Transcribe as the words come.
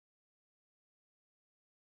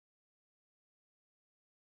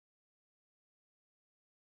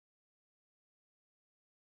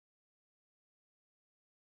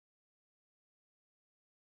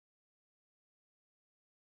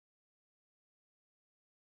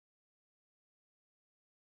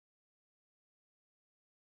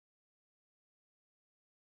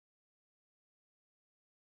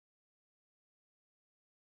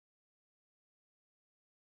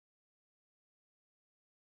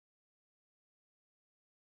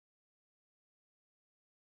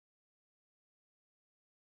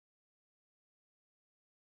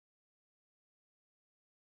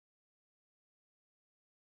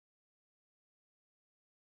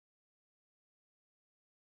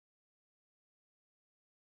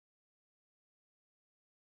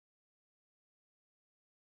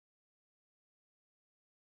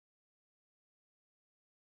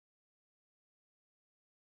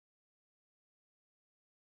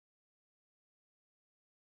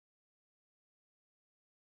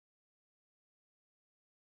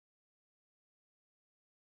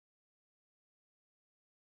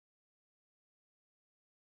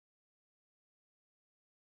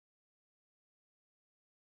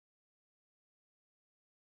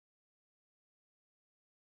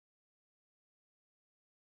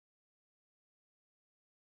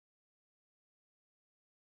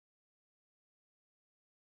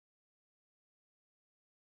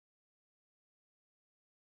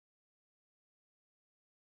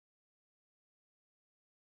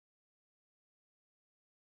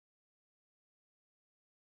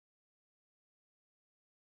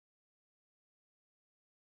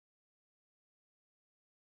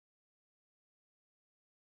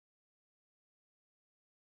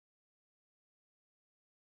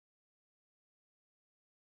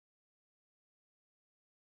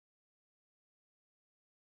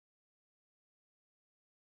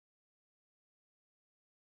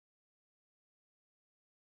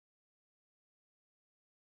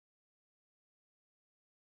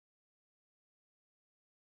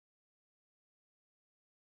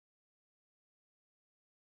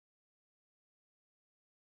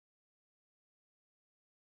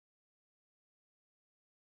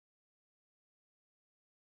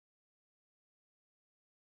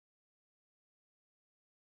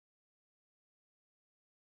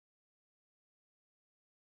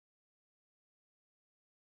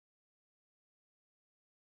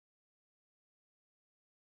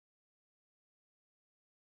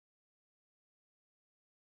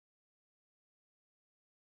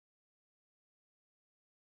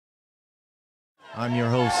I'm your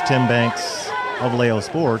host, Tim Banks of Leo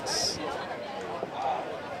Sports,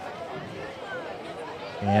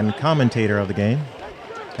 and commentator of the game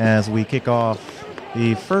as we kick off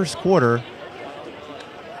the first quarter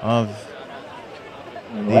of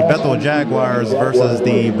the Bethel Jaguars versus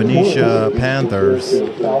the Benicia Panthers.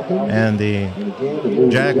 And the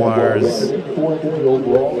Jaguars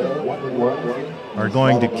are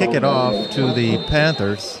going to kick it off to the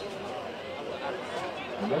Panthers.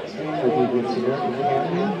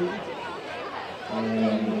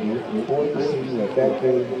 And report the season at that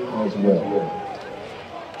game as well.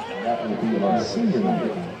 And that will be our senior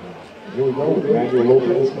night. Here we go with Emmanuel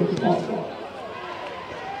Lopez kicking off.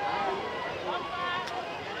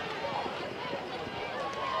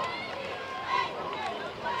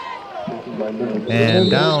 And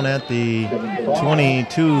down at the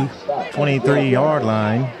 22-23 yard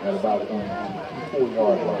line,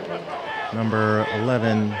 number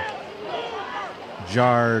 11,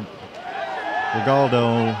 Jared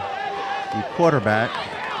Rigaldo, the quarterback,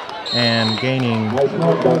 and gaining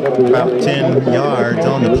about 10 yards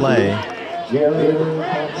on the play.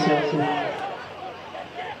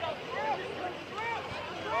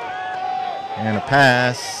 And a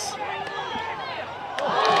pass.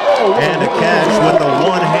 And a catch with the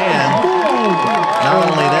one hand. Not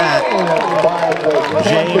only that,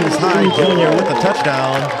 James Hyde Jr. with the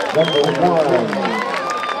touchdown.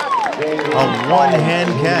 A one-hand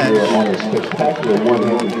catch. A spectacular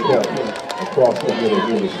one-handed catch across the middle of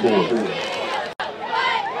the score.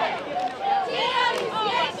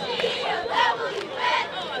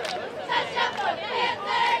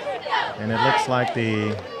 And it looks like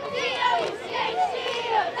the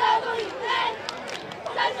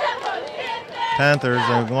Panthers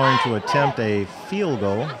are going to attempt a field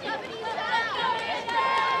goal.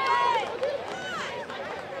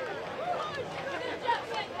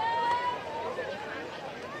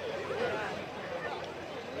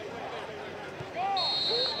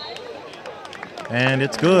 And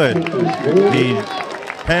it's good. The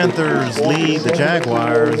Panthers lead the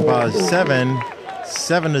Jaguars by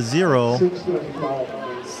 7-0.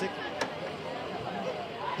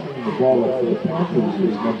 The ball up for the Panthers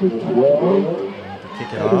is number 12.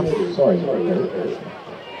 Kick it off. Sorry.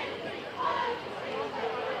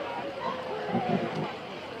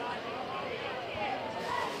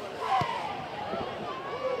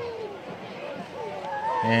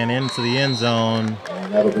 And into the end zone,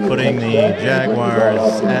 putting the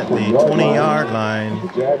Jaguars at the 20-yard line.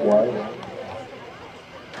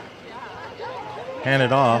 Hand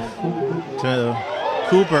it off to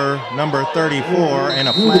Cooper, number 34, and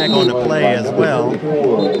a flag on the play as well.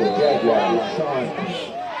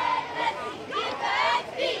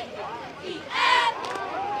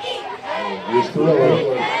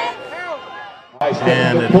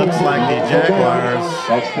 And it looks like the Jaguars.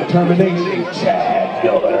 That's determination, Chad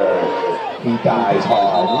Miller. He dies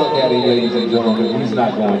hard. Look at him, ladies and gentlemen. He's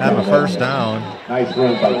not going to have a first down. Nice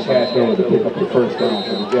run by Chad Miller to pick up the first down for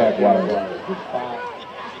the Jaguars.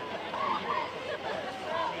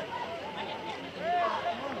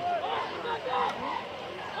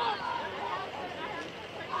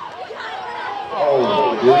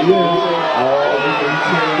 Oh, here he is.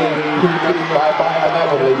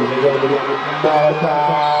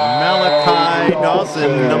 Malachi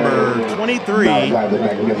Dawson, number 23,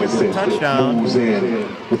 with the touchdown.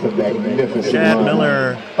 Chad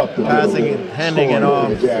Miller passing, handing it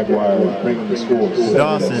off.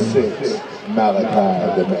 Dawson.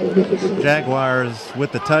 Jaguars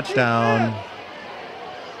with the touchdown.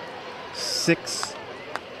 6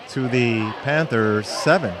 to the Panthers,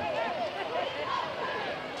 7.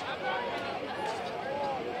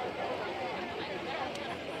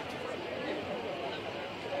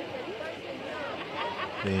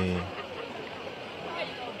 The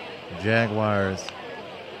Jaguars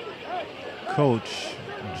coach,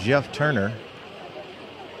 Jeff Turner,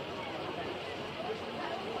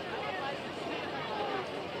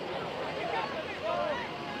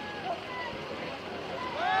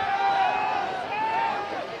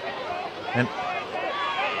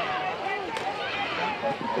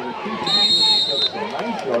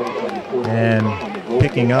 and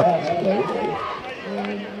picking up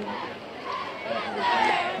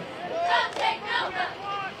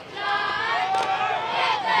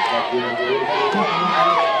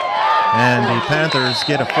and the Panthers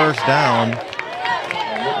get a first down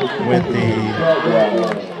with the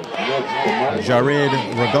Jared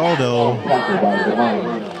Rigaldo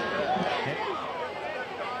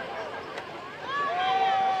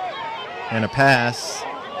and a pass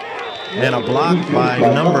And a block by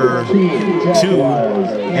number 2,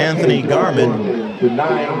 Anthony Garmin.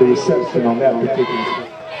 Denying the reception on that particular.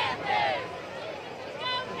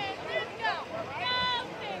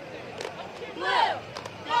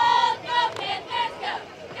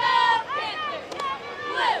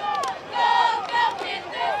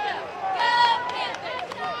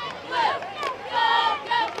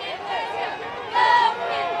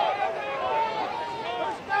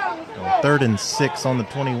 Third and 6 on the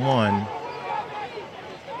 21.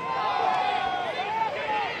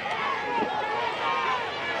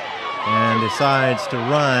 And decides to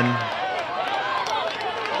run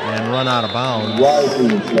and run out of bounds.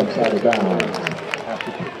 Wisely steps out of bounds.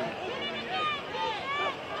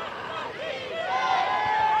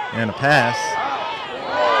 And a pass.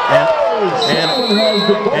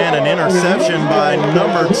 And an interception by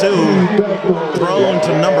number 2, thrown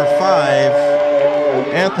to number 5.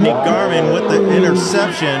 Anthony Garmin with the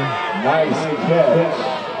interception. Nice catch.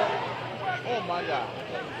 Oh my God.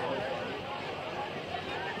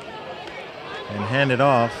 And hand it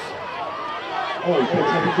off. Oh, he picks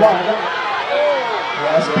up the block. He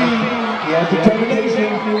has speed. He has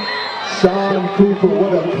determination. Sean Cooper,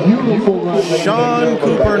 what a beautiful run. Sean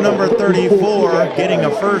Cooper, number 34, getting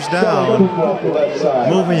a first down,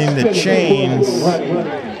 moving the chains.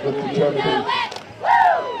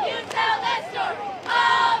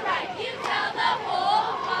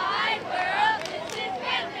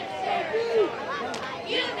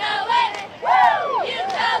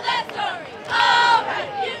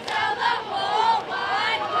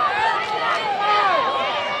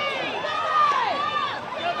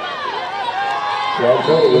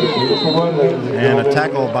 And a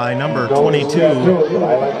tackle by number 22.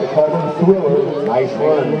 I like to call him Thriller. Nice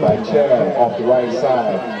run by Chad off the right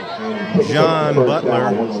side. John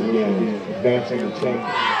Butler. Once again, advancing the chain.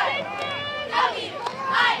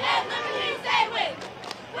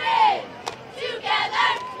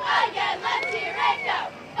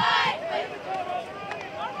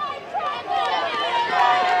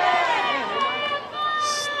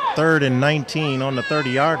 Third and 19 on the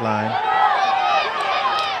 30-yard line.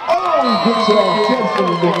 He gets it off just in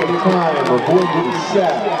the nick of time, avoid getting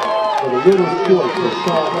sacked with a little short for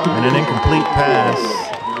Sean Cooper. And an incomplete pass.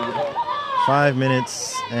 5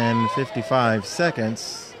 minutes and 55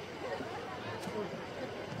 seconds.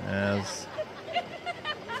 As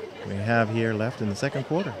we have here left in the second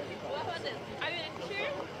quarter.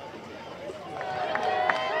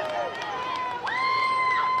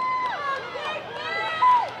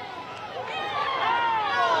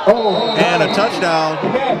 And a touchdown,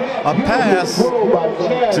 a pass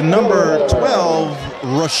to number 12,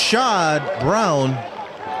 Rashad Brown.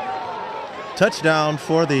 Touchdown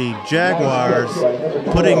for the Jaguars,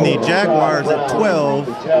 putting the Jaguars at 12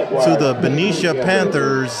 to the Benicia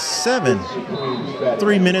Panthers 7.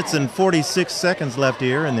 3 minutes and 46 seconds left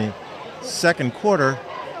here in the second quarter.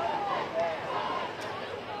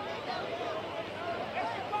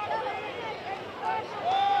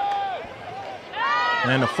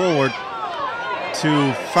 And a forward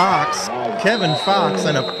to Fox, Kevin Fox,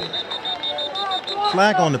 and a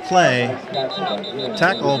flag on the play.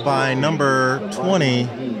 Tackle by number 20,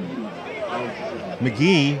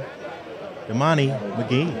 McGee, Damani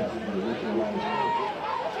McGee.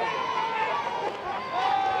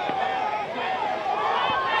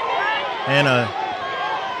 And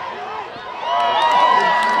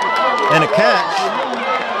a catch.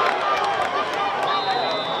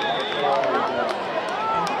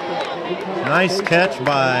 Nice catch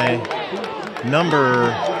by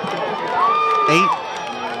number 8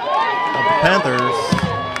 of the Panthers.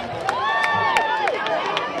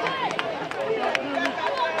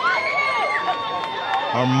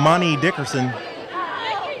 Armani Dickerson.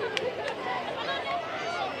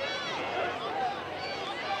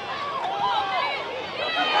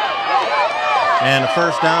 And a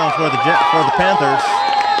first down for the Panthers.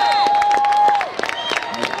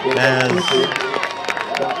 As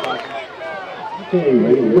Okay,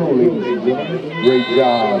 ready to go, ladies and gentlemen. Great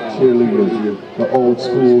job, cheerleaders. The old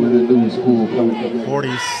school and the new school coming.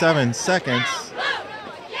 47 seconds.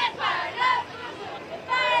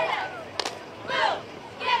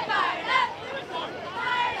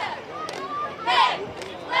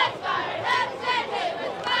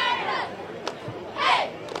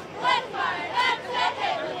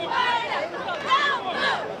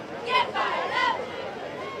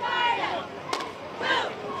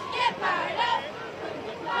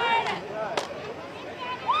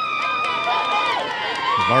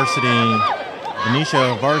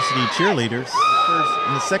 Benicia varsity cheerleaders first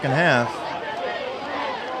in the second half.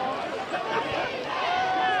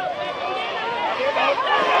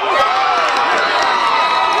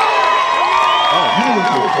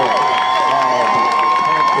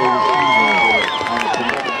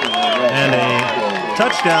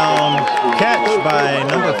 touchdown catch by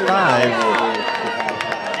number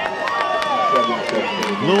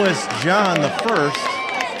 5, Lewis John, the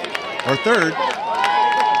third.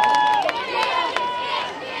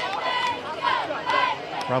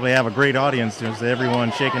 Probably have a great audience. There's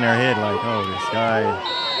everyone shaking their head like, oh, this guy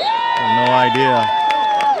has no idea.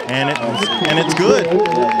 And it's good.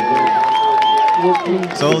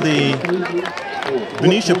 So the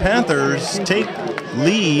Benicia Panthers take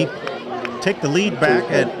the lead back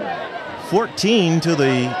at 14 to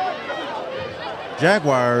the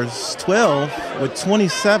Jaguars 12 with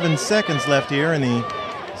 27 seconds left here in the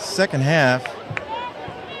second half.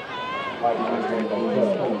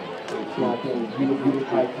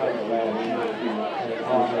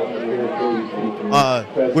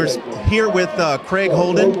 We're here with Craig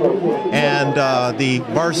Holden and the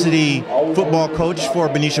varsity football coach for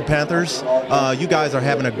Benicia Panthers. You guys are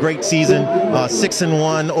having a great season,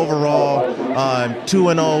 6-1 overall,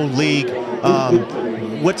 2-0 league.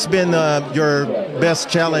 What's been your best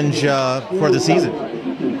challenge for the season?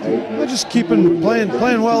 We're just keeping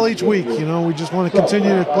playing well each week. You know, we just want to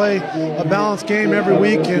continue to play a balanced game every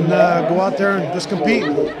week and go out there and just compete.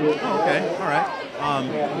 Okay, all right.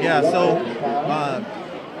 Yeah, so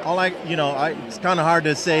it's kind of hard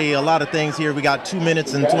to say a lot of things here. We got 2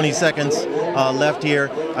 minutes and 20 seconds left here.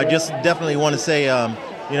 I just definitely want to say,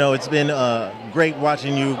 it's been great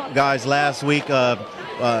watching you guys last week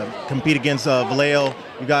compete against Vallejo.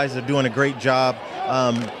 You guys are doing a great job.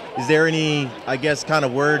 Is there any, I guess, kind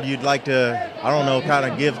of word you'd like to, kind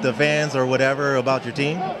of give the fans or whatever about your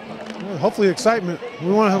team? Hopefully excitement.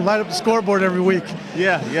 We want to light up the scoreboard every week.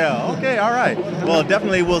 Yeah. Okay, all right. Well,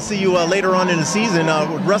 definitely we'll see you later on in the season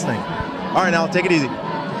with wrestling. All right, now take it easy.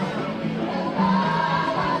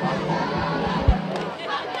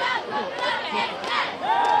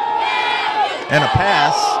 And a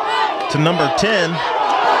pass to number 10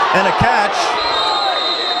 and a catch.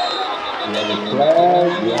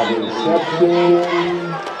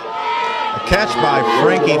 A catch by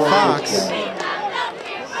Frankie Fox.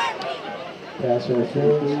 Pass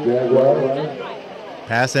interference, Jaguars.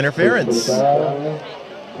 Pass interference.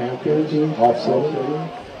 Panthers, offsetting.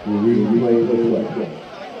 We replay the play.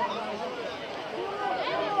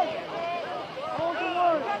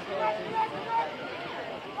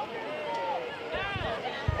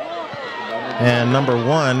 And number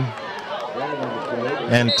 1,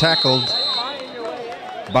 and tackled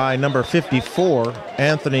by number 54,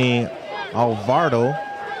 Anthony Alvarado.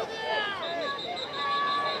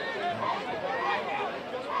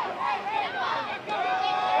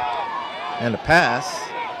 And a pass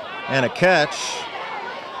and a catch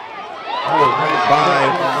by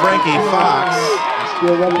Frankie Fox,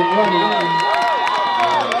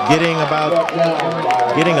 getting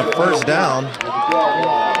a first down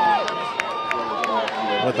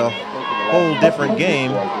with a whole different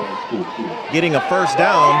game, getting a first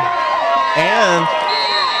down and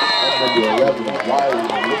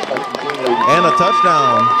a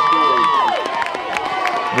touchdown.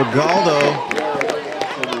 Regaldo.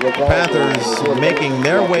 Panthers making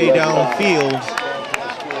their way downfield.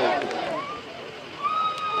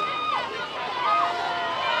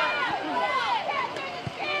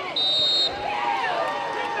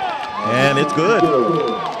 And it's good.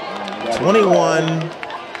 21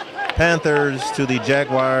 Panthers to the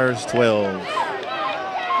Jaguars 12.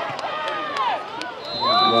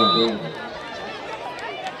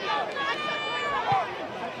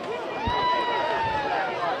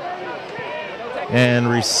 And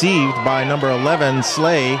received by number 11,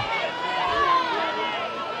 Slay.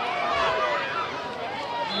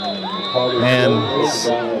 And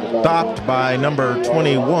stopped by number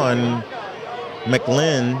 21,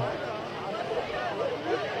 McLean.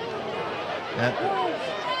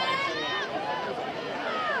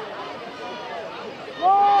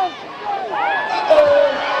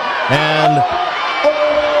 And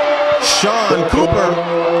Sean Cooper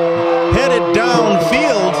headed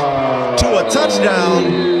downfield to a touchdown.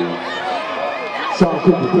 Sean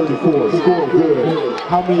Cooper, 34, scored good.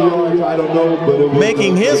 How many yards, I don't know, but it was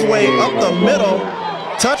making his way up the middle.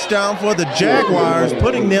 Touchdown for the Jaguars,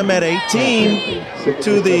 putting them at 18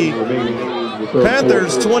 to the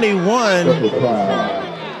Panthers 21,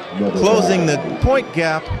 closing the point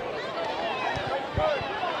gap.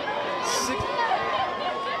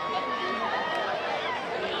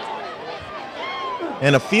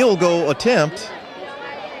 And a field goal attempt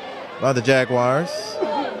by the Jaguars.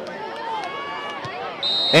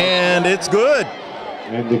 And it's good.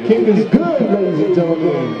 And the kick is good, ladies and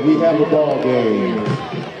gentlemen. We have a ball game.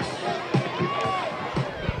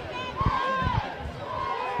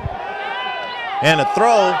 And a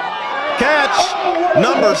throw catch.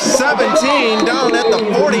 Number 17 down at the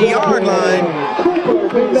 40-yard line.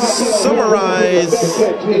 Summarize.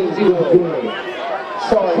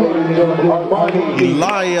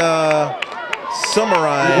 Elijah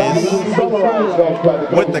Summarize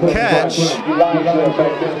with the catch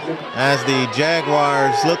as the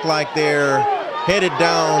Jaguars look like they're headed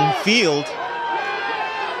downfield.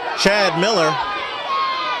 Chad Miller.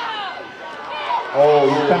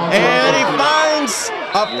 And he finds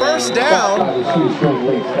a first down.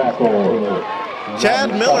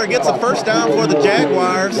 Chad Miller gets a first down for the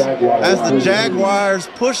Jaguars as the Jaguars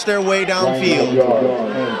push their way downfield.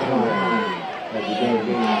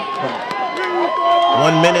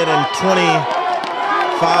 1 minute and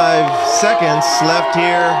 25 seconds left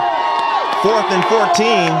here. 4th and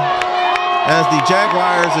 14 as the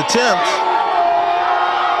Jaguars attempt.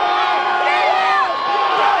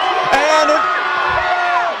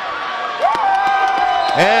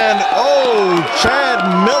 And oh, Chad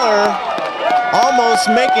Miller almost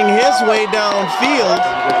making his way downfield.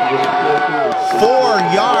 4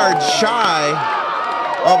 yards shy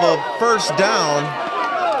of a first down.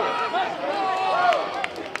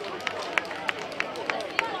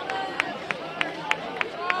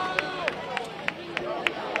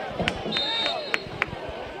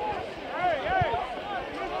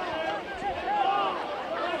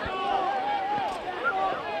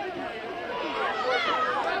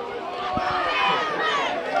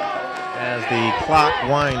 As the clock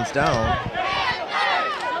winds down.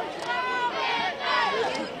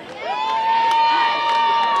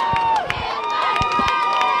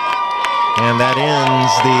 And that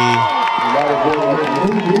ends the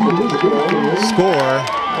score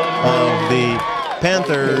of the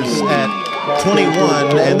Panthers at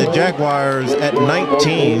 21 and the Jaguars at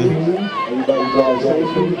 19.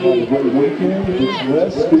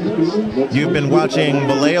 You've been watching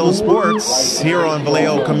Vallejo Sports here on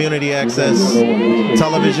Vallejo Community Access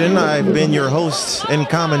Television. I've been your host and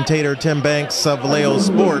commentator, Tim Banks of Vallejo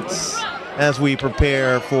Sports, as we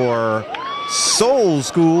prepare for Soul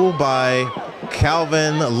School by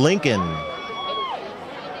Calvin Lincoln.